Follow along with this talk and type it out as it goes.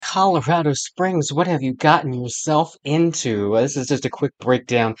Colorado Springs, what have you gotten yourself into? This is just a quick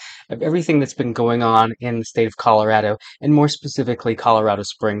breakdown of everything that's been going on in the state of Colorado, and more specifically Colorado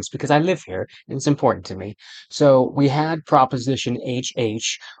Springs, because I live here and it's important to me. So we had Proposition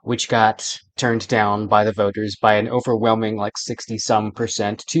HH, which got turned down by the voters by an overwhelming, like 60 some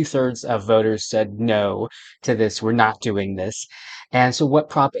percent. Two-thirds of voters said no to this. We're not doing this. And so what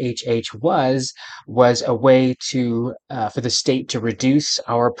Prop HH was a way to for the state to reduce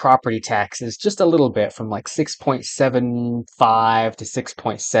our property taxes just a little bit from like 6.75 to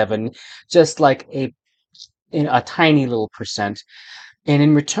 6.7, just like a tiny little percent. And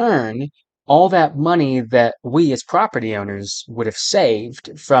in return, all that money that we as property owners would have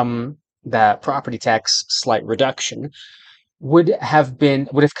saved from that property tax slight reduction would have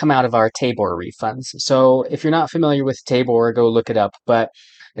come out of our Tabor refunds. So if you're not familiar with Tabor, go look it up. But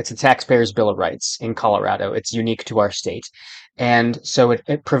it's a taxpayer's bill of rights in Colorado. It's unique to our state, and so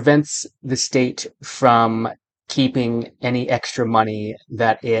it prevents the state from keeping any extra money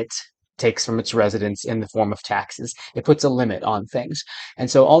that it takes from its residents in the form of taxes. It puts a limit on things. And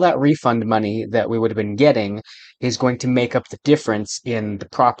so all that refund money that we would have been getting is going to make up the difference in the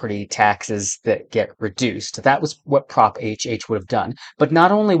property taxes that get reduced. That was what Prop HH would have done. But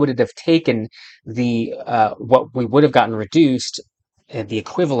not only would it have taken the what we would have gotten reduced, the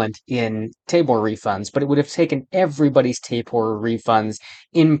equivalent in Tabor refunds, but it would have taken everybody's Tabor refunds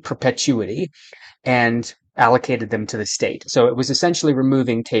in perpetuity and allocated them to the state. So it was essentially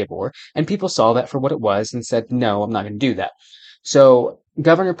removing Tabor, and people saw that for what it was and said, no, I'm not going to do that. So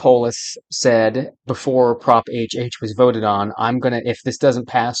Governor Polis said before Prop HH was voted on, if this doesn't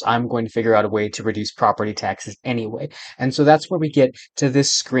pass, I'm going to figure out a way to reduce property taxes anyway. And so that's where we get to this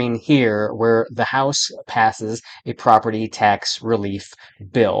screen here, where the House passes a property tax relief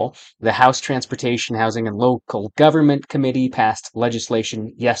bill. The House Transportation, Housing, and Local Government Committee passed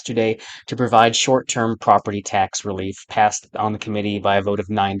legislation yesterday to provide short-term property tax relief, passed on the committee by a vote of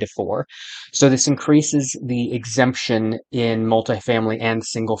 9-4. So this increases the exemption in multifamily and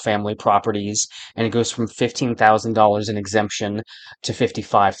single-family properties, and it goes from $15,000 in exemption to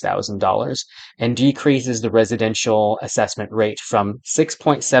 $55,000, and decreases the residential assessment rate from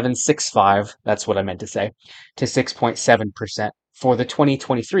 6.765, that's what I meant to say, to 6.7% for the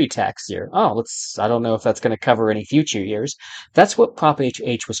 2023 tax year. I don't know if that's going to cover any future years. That's what Prop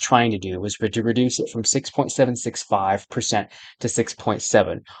HH was trying to do, was to reduce it from 6.765% to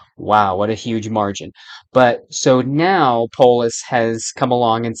 6.7. Wow, what a huge margin. But so now Polis has come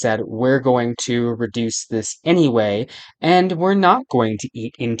along and said, we're going to reduce this anyway, and we're not going to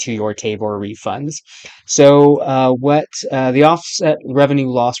eat into your Tabor refunds. So the offset revenue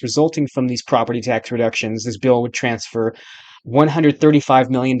loss resulting from these property tax reductions, this bill would transfer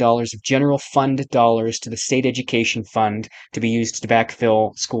 $135 million of general fund dollars to the state education fund to be used to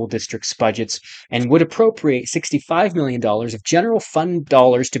backfill school districts' budgets, and would appropriate $65 million of general fund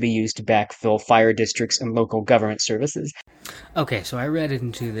dollars to be used to backfill fire districts and local government services. Okay, so I read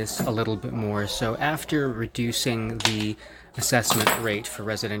into this a little bit more. So after reducing the assessment rate for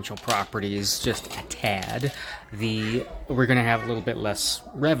residential properties just a tad, we're going to have a little bit less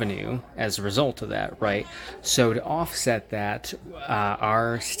revenue as a result of that, right? So to offset that,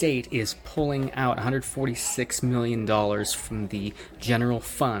 our state is pulling out $146 million from the general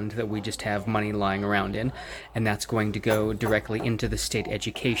fund that we just have money lying around in, and that's going to go directly into the state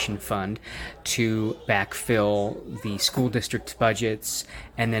education fund to backfill the school district budgets,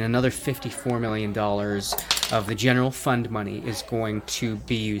 and then another $54 million of the general fund money is going to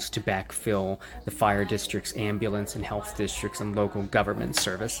be used to backfill the fire districts, ambulance and health districts, and local government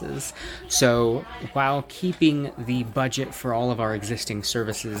services. So while keeping the budget for all of our existing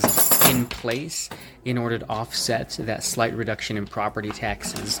services in place in order to offset that slight reduction in property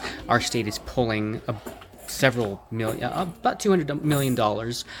taxes, our state is pulling several million, about $200 million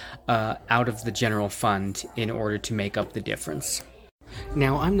out of the general fund in order to make up the difference.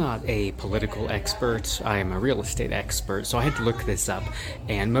 Now, I'm not a political expert, I am a real estate expert, so I had to look this up,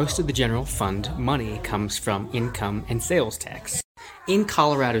 and most of the general fund money comes from income and sales tax. In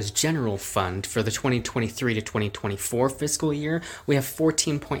Colorado's general fund for the 2023 to 2024 fiscal year, we have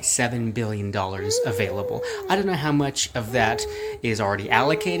 $14.7 billion available. I don't know how much of that is already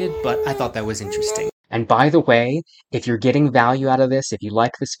allocated, but I thought that was interesting. And by the way, if you're getting value out of this, if you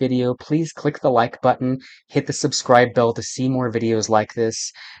like this video, please click the like button, hit the subscribe bell to see more videos like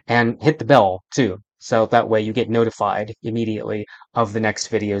this, and hit the bell too, so that way you get notified immediately of the next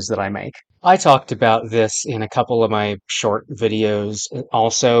videos that I make. I talked about this in a couple of my short videos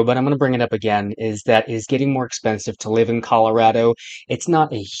also, but I'm going to bring it up again, is that it is getting more expensive to live in Colorado. It's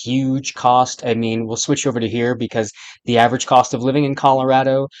not a huge cost. I mean, we'll switch over to here because the average cost of living in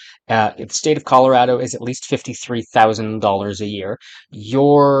Colorado, in the state of Colorado, is at least $53,000 a year.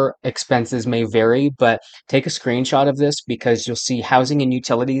 Your expenses may vary, but take a screenshot of this because you'll see housing and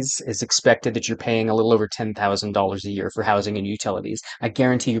utilities is expected that you're paying a little over $10,000 a year for housing and utilities. I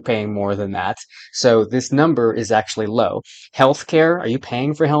guarantee you're paying more than that. So this number is actually low. Healthcare, are you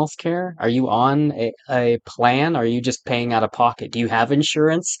paying for healthcare? Are you on a plan? Are you just paying out of pocket? Do you have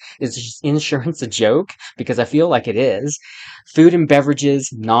insurance? Is insurance a joke? Because I feel like it is. Food and beverages,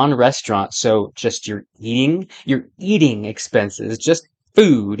 non-restaurant, so just your eating expenses, just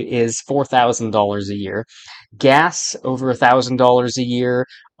food is $4,000 a year. Gas over $1,000 a year.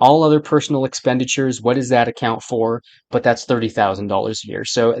 All other personal expenditures, what does that account for? But that's $30,000 a year.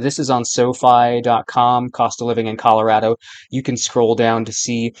 So this is on SoFi.com, cost of living in Colorado. You can scroll down to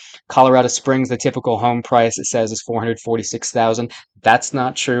see Colorado Springs, the typical home price it says is 446,000. That's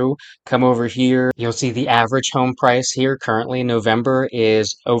not true. Come over here, you'll see the average home price here currently in November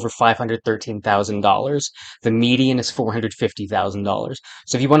is over $513,000. The median is $450,000.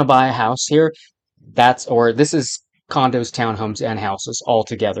 So if you want to buy a house here, this is condos, townhomes, and houses all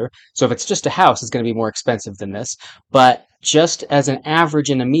together. So if it's just a house, it's going to be more expensive than this. But just as an average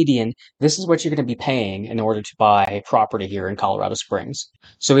and a median, this is what you're going to be paying in order to buy property here in Colorado Springs.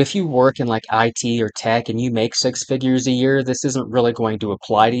 So if you work in like IT or tech and you make six figures a year, this isn't really going to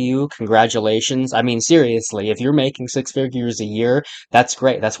apply to you. Congratulations. I mean, seriously, if you're making six figures a year, that's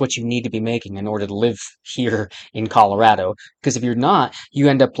great. That's what you need to be making in order to live here in Colorado. Because if you're not, you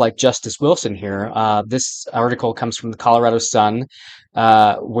end up like Justice Wilson here. This article comes from the Colorado Sun,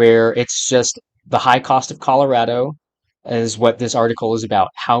 where it's just the high cost of Colorado is what this article is about,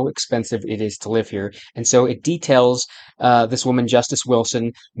 how expensive it is to live here. And so it details this woman, Justice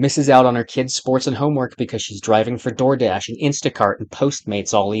Wilson, misses out on her kids' sports and homework because she's driving for DoorDash and Instacart and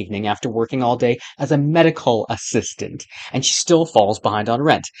Postmates all evening after working all day as a medical assistant. And she still falls behind on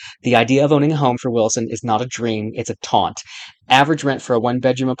rent. The idea of owning a home for Wilson is not a dream, it's a taunt. Average rent for a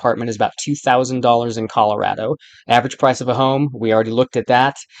one-bedroom apartment is about $2,000 in Colorado. Average price of a home, we already looked at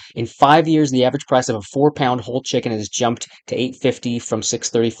that. In 5 years, the average price of a 4-pound whole chicken has jumped to $8.50 from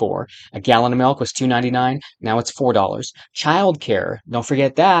 $6.34. A gallon of milk was $2.99, now it's $4. Childcare, don't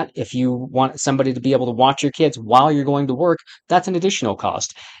forget that. If you want somebody to be able to watch your kids while you're going to work, that's an additional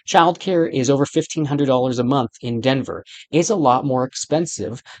cost. Childcare is over $1,500 a month in Denver. It's a lot more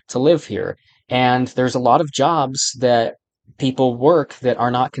expensive to live here. And there's a lot of jobs that people work that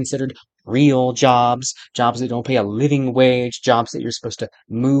are not considered real jobs, jobs that don't pay a living wage, jobs that you're supposed to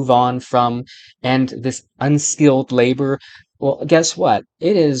move on from. And this unskilled labor, well, guess what?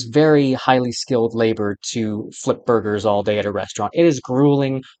 It is very highly skilled labor to flip burgers all day at a restaurant. It is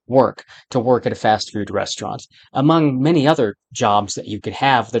grueling work to work at a fast food restaurant, among many other jobs that you could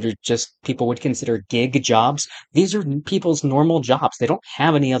have that are just people would consider gig jobs. These are people's normal jobs. They don't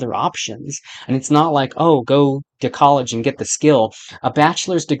have any other options. And it's not like, oh, go to college and get the skill. A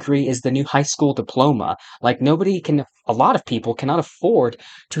bachelor's degree is the new high school diploma. Like a lot of people cannot afford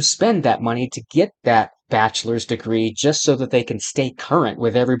to spend that money to get that bachelor's degree just so that they can stay current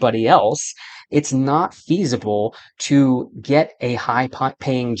with everybody else. It's not feasible to get a high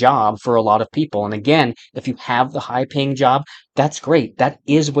paying job for a lot of people. And again, if you have the high paying job, that's great. That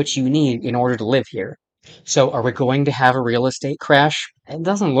is what you need in order to live here. So are we going to have a real estate crash? It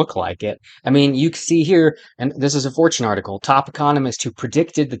doesn't look like it. I mean, you can see here, and this is a Fortune article, top economist who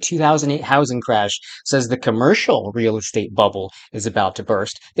predicted the 2008 housing crash says the commercial real estate bubble is about to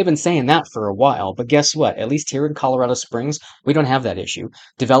burst. They've been saying that for a while, but guess what? At least here in Colorado Springs, we don't have that issue.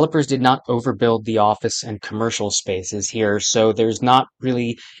 Developers did not overbuild the office and commercial spaces here, so there's not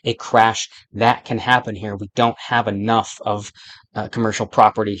really a crash that can happen here. We don't have enough of commercial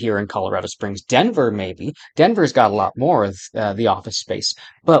property here in Colorado Springs. Denver, maybe. Denver's got a lot more of the office space,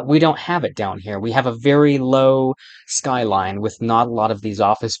 but we don't have it down here. We have a very low skyline with not a lot of these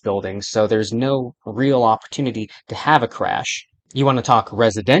office buildings, so there's no real opportunity to have a crash. You want to talk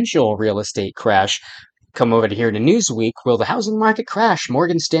residential real estate crash? Come over to here to Newsweek. Will the housing market crash?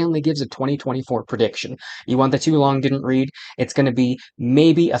 Morgan Stanley gives a 2024 prediction. You want the too long didn't read? It's going to be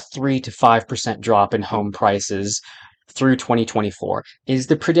maybe a 3 to 5% drop in home prices through 2024 is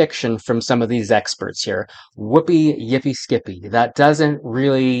the prediction from some of these experts here. Whoopee, yippee, skippy. That's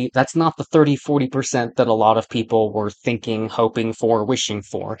not the 30-40% that a lot of people were thinking, hoping for, wishing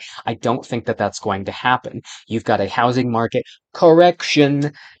for. I don't think that that's going to happen. You've got a housing market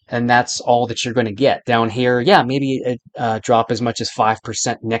correction, and that's all that you're going to get. Down here, yeah, maybe drop as much as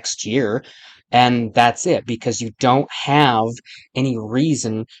 5% next year. And that's it, because you don't have any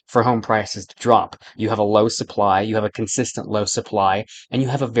reason for home prices to drop. You have a low supply, you have a consistent low supply, and you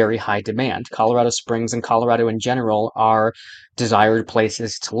have a very high demand. Colorado Springs and Colorado in general are desired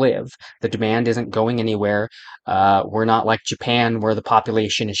places to live. The demand isn't going anywhere. We're not like Japan where the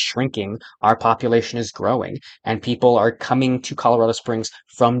population is shrinking. Our population is growing, and people are coming to Colorado Springs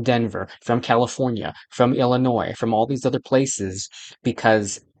from Denver, from California, from Illinois, from all these other places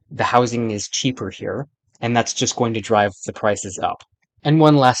because the housing is cheaper here, and that's just going to drive the prices up. And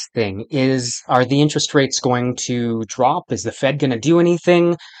one last thing is, are the interest rates going to drop? Is the Fed going to do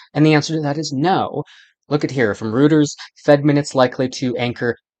anything? And the answer to that is no. Look at here from Reuters, Fed minutes likely to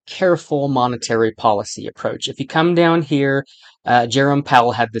anchor careful monetary policy approach. If you come down here, Jerome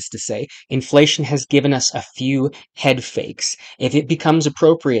Powell had this to say: inflation has given us a few head fakes. If it becomes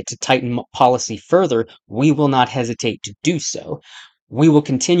appropriate to tighten policy further, we will not hesitate to do so. We will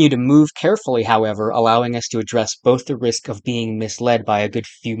continue to move carefully, however, allowing us to address both the risk of being misled by a good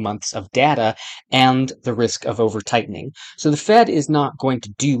few months of data and the risk of over-tightening. So the Fed is not going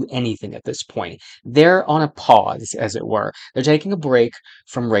to do anything at this point. They're on a pause, as it were. They're taking a break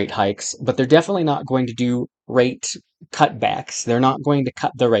from rate hikes, but they're definitely not going to do rate cutbacks. They're not going to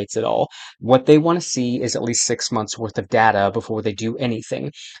cut the rates at all. What they want to see is at least 6 months worth of data before they do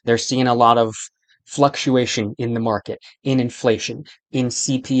anything. They're seeing a lot of fluctuation in the market, in inflation, in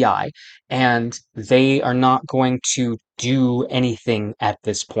CPI, and they are not going to do anything at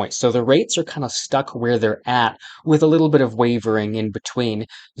this point. So the rates are kind of stuck where they're at with a little bit of wavering in between.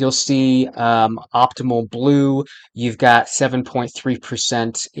 You'll see Optimal Blue, you've got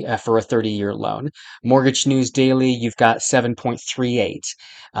 7.3% for a 30-year loan. Mortgage News Daily, you've got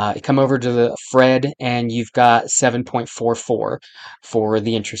 7.38. You come over to the Fred and you've got 7.44 for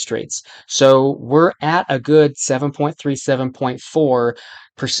the interest rates. So we're at a good 7.3,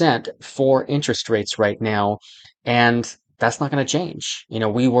 7.4% for interest rates right now. And that's not going to change.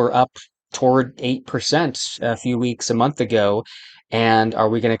 We were up toward 8% a month ago. And are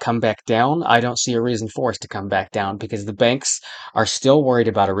we going to come back down? I don't see a reason for us to come back down because the banks are still worried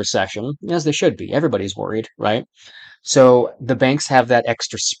about a recession, as they should be. Everybody's worried, right? So the banks have that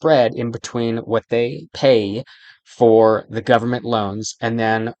extra spread in between what they pay for the government loans and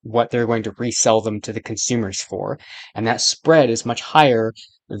then what they're going to resell them to the consumers for. And that spread is much higher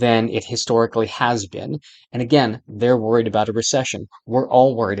than it historically has been. And again, they're worried about a recession. We're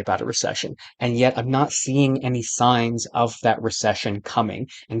all worried about a recession. And yet I'm not seeing any signs of that recession coming.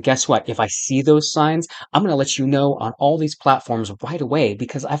 And guess what? If I see those signs, I'm going to let you know on all these platforms right away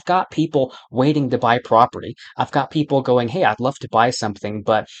because I've got people waiting to buy property. I've got people going, hey, I'd love to buy something,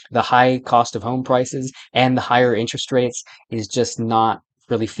 but the high cost of home prices and the higher interest rates is just not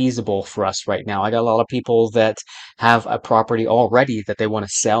really feasible for us right now. I got a lot of people that have a property already that they want to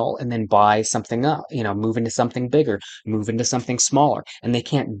sell and then buy something up, move into something bigger, move into something smaller. And they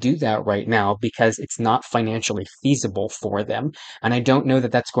can't do that right now because it's not financially feasible for them. And I don't know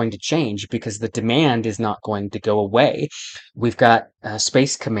that that's going to change because the demand is not going to go away. We've got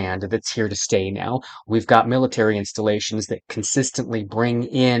Space Command that's here to stay now. We've got military installations that consistently bring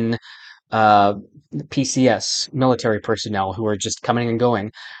in uh, PCS military personnel who are just coming and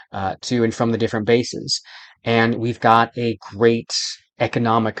going to and from the different bases. And we've got a great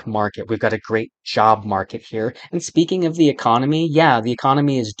economic market. We've got a great job market here. And speaking of the economy, yeah, the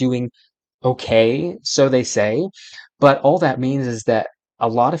economy is doing okay, so they say. But all that means is that a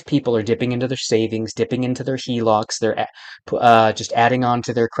lot of people are dipping into their savings, dipping into their HELOCs, they're just adding on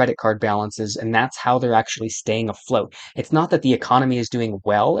to their credit card balances, and that's how they're actually staying afloat. It's not that the economy is doing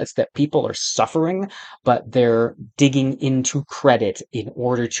well, it's that people are suffering, but they're digging into credit in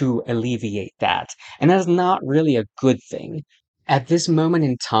order to alleviate that. And that is not really a good thing. At this moment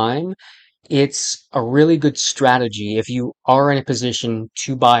in time, it's a really good strategy if you are in a position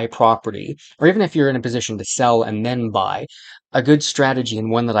to buy property, or even if you're in a position to sell and then buy. A good strategy, and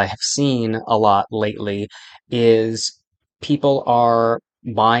one that I have seen a lot lately, is people are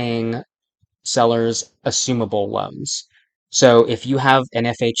buying sellers assumable loans. So if you have an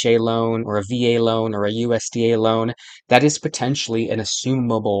FHA loan or a VA loan or a USDA loan, that is potentially an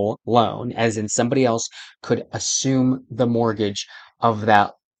assumable loan, as in somebody else could assume the mortgage of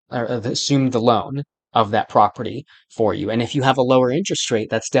that or assume the loan. of that property for you. And if you have a lower interest rate,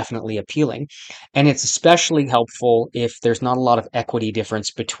 that's definitely appealing. And it's especially helpful if there's not a lot of equity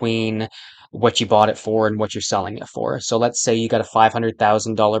difference between what you bought it for and what you're selling it for. So let's say you got a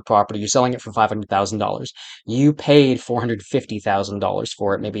 $500,000 property, you're selling it for $500,000. You paid $450,000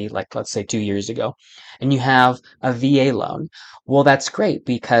 for it, maybe like let's say 2 years ago, and you have a VA loan. Well, that's great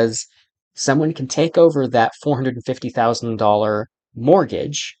because someone can take over that $450,000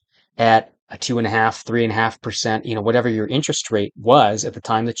 mortgage at a 2.5, 3.5%, whatever your interest rate was at the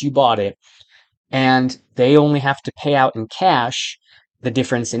time that you bought it, and they only have to pay out in cash the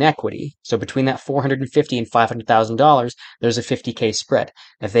difference in equity. So between that 450 and $500,000, there's a 50K spread.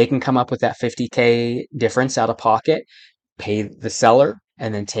 If they can come up with that 50K difference out of pocket, pay the seller,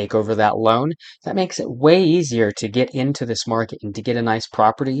 and then take over that loan, that makes it way easier to get into this market and to get a nice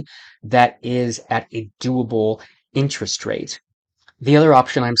property that is at a doable interest rate. The other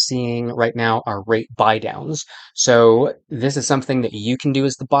option I'm seeing right now are rate buy downs. So this is something that you can do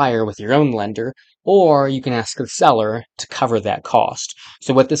as the buyer with your own lender, or you can ask the seller to cover that cost.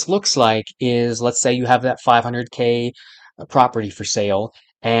 So what this looks like is, let's say you have that 500K property for sale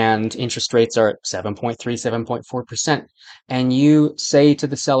and interest rates are at 7.3, 7.4%. And you say to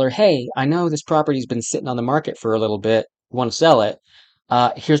the seller, hey, I know this property's been sitting on the market for a little bit, want to sell it.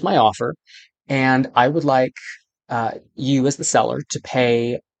 Here's my offer. And I would like you as the seller to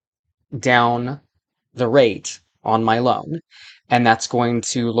pay down the rate on my loan. And that's going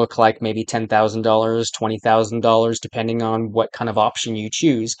to look like maybe $10,000, $20,000, depending on what kind of option you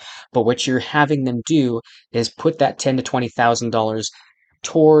choose. But what you're having them do is put that $10,000 to $20,000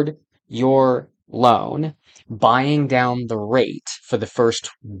 toward your loan, buying down the rate for the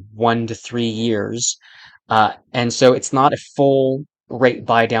first 1 to 3 years. And so it's not a full rate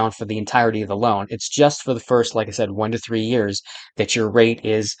buy down for the entirety of the loan. It's just for the first, like I said, 1 to 3 years that your rate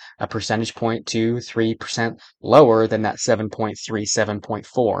is a percentage point to 3% lower than that 7.3,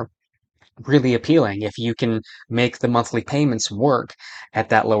 7.4. Really appealing. If you can make the monthly payments work at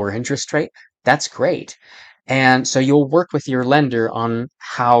that lower interest rate, that's great. And so you'll work with your lender on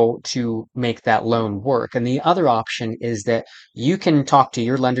how to make that loan work. And the other option is that you can talk to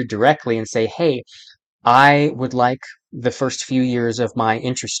your lender directly and say, hey, I would like the first few years of my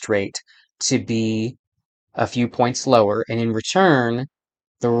interest rate to be a few points lower, and in return,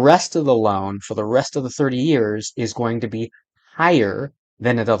 the rest of the loan for the rest of the 30 years is going to be higher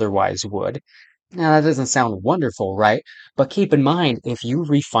than it otherwise would. Now, that doesn't sound wonderful, right? But keep in mind, if you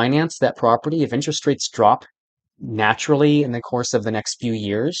refinance that property, if interest rates drop naturally in the course of the next few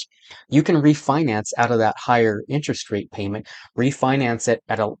years, you can refinance out of that higher interest rate payment, refinance it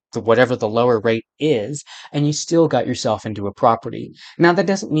at whatever the lower rate is, and you still got yourself into a property. Now, that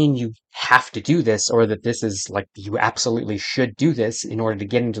doesn't mean you have to do this or that this is like you absolutely should do this in order to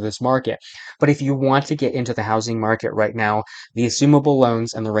get into this market. But if you want to get into the housing market right now, the assumable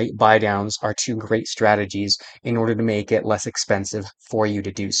loans and the rate buy downs are two great strategies in order to make it less expensive for you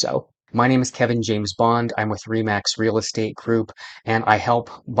to do so. My name is Kevin James Bond. I'm with Remax Real Estate Group, and I help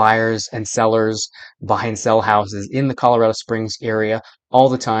buyers and sellers buy and sell houses in the Colorado Springs area all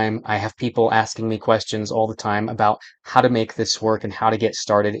the time. I have people asking me questions all the time about how to make this work and how to get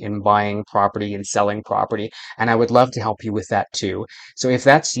started in buying property and selling property, and I would love to help you with that too. So if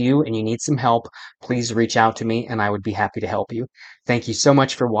that's you and you need some help, please reach out to me and I would be happy to help you. Thank you so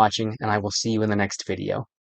much for watching, and I will see you in the next video.